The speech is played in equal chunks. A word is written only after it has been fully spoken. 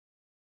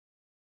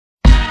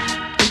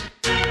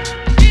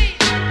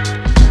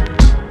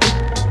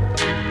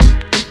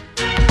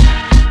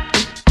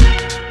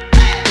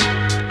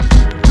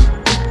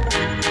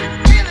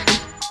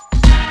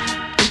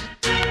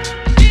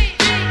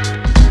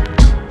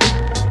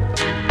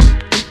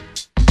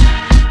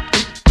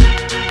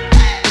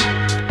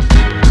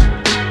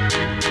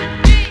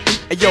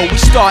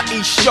start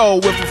each show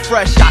with a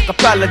fresh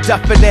acapella,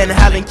 deafening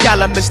Helen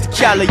Keller, Mr.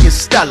 Kelly is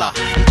stellar.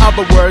 In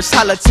other words,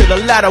 hella to the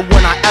letter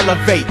when I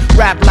elevate.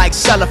 Rap like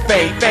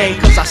cellophane, fame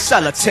cause I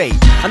sellotape.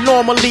 I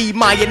normally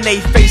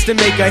mayonnaise face to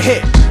make a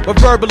hit, but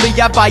verbally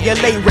I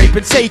violate, rape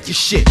and take your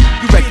shit.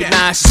 You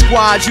recognize the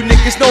squad, you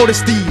niggas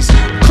notice these.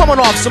 I'm coming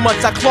off so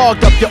much I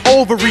clogged up your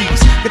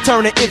ovaries. You're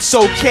turning It's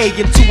Okay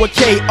into a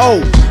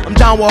KO. I'm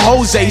down with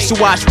Jose, so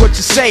watch what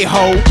you say,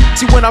 ho.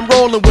 See when I'm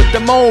rolling with the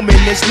moment,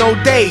 there's no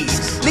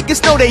days.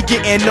 Niggas know they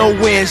getting no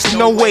wins,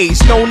 no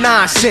ways, no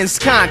nonsense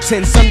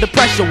contents under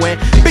pressure when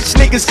bitch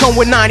niggas come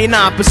with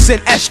 99%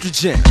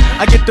 estrogen.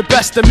 I get the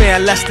best of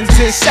man less than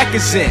 10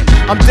 seconds in.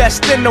 I'm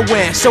destined to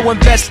win, so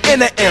invest in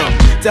the M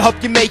to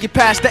help you make it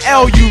past the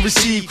L you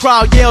receive.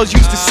 Crowd yells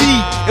used to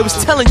see, it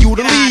was telling you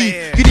to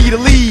leave. You need to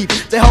leave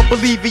to help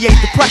alleviate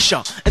the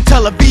pressure. And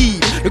Tel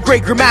Aviv, the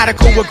great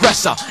grammatical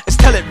aggressor, is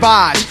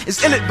ill-advised,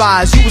 is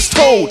ill-advised. You was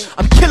told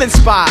I'm killing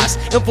spies,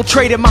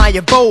 infiltrated my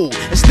abode,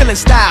 and still in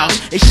styles.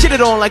 They shit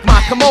it on like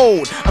my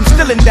commode. I'm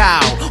still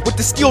endowed with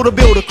the skill to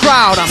build a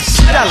crowd. I'm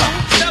stellar.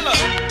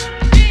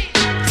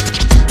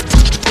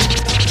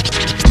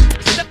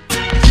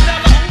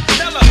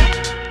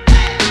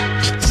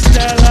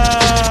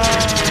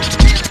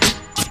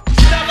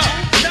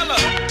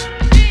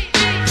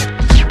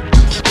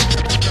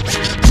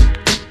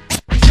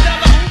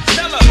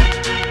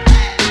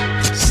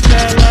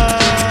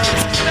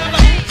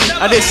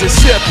 Now this is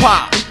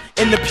hip-hop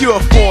in the pure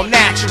form,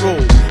 natural.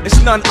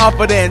 It's none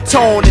other than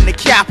tone in the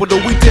capital.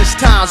 We diss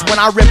times when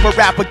I rip a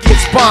rapper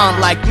gets bombed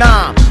like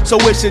Nam, so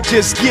it should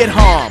just get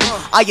harm.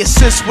 I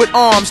assist with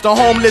arms, the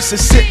homeless is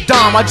sit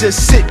dumb. I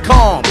just sit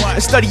calm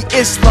and study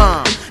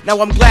Islam. Now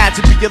I'm glad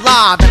to be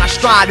alive and I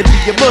strive to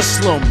be a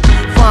Muslim.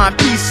 Find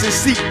peace and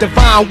seek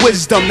divine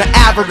wisdom. The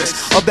avarice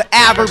of the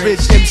average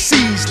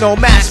MCs, no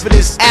match for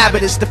this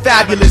avidus, the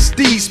fabulous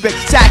D,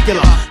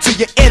 spectacular to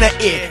your inner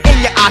ear,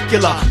 in your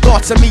ocular.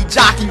 Thoughts of me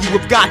jocking you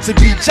have got to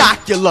be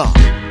jocular.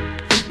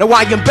 Now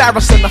I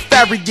embarrass the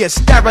nefarious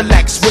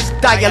derelicts with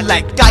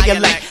dialect,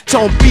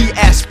 tone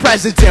BS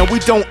president. We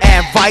don't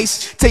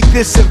advise, take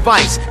this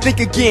advice. Think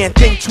again,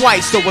 think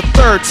twice, so a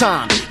third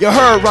time. You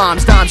heard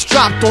rhymes, dimes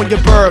dropped on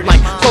your bird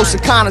like close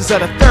encounters of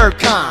the third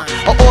kind.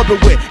 I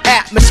orbit with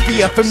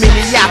atmosphere from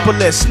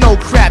Minneapolis. No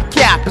crap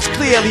cap, it's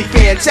clearly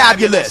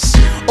fantabulous.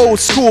 Old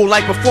school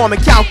like performing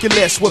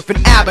calculus with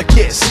an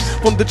abacus.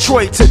 From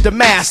Detroit to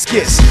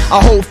Damascus,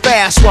 I hold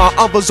fast while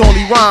others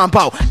only rhyme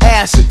about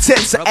ass and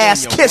tits. An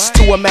ass kiss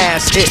to a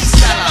mass hit.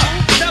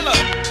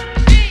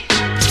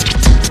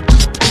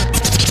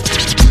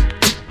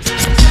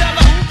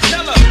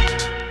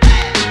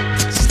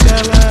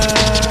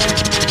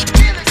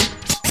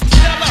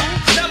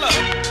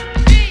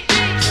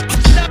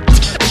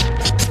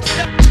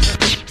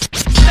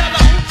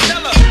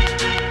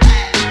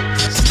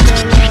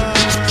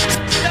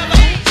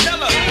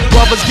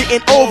 Brothers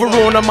getting over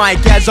on the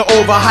mic as an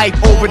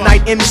overhyped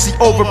overnight MC,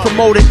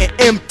 over-promoted and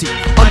empty.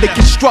 Under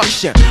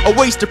construction, a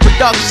waste of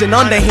production,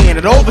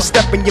 underhanded,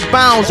 overstepping your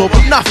bounds over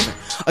nothing.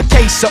 A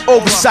case of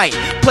oversight,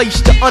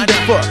 placed your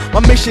underfoot. My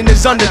mission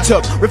is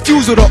undertook,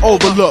 refusal to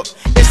overlook.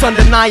 It's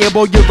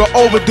undeniable you're an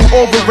overdue,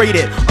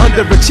 overrated,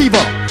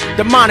 underachiever,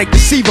 demonic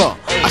deceiver.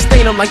 I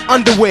stain them like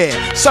underwear,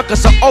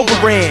 suckers are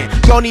overran.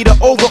 Y'all need an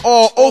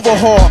overall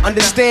overhaul,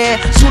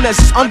 understand? Soon as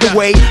it's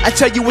underway, I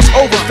tell you it's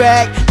over,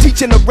 fag.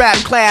 Teaching a rap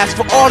class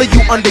for all of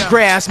you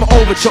undergrads. My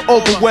overture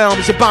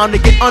overwhelms, you're bound to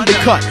get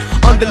undercut.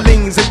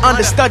 Underlings and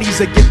understudies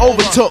that get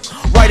overtook.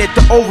 Right at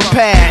the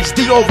overpass,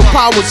 D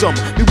overpowers them.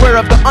 Beware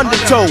of the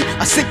undertow,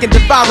 I sink and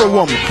devour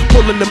them.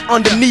 Pulling them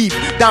underneath,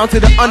 down to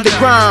the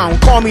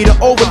underground. Call me the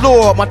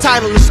overlord, my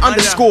title is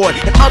underscored.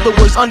 In other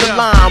words,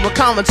 underlined, when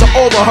comments are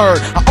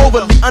overheard. I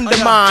overly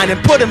undermine and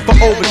put in for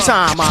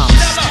overtime. I'm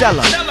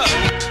stellar.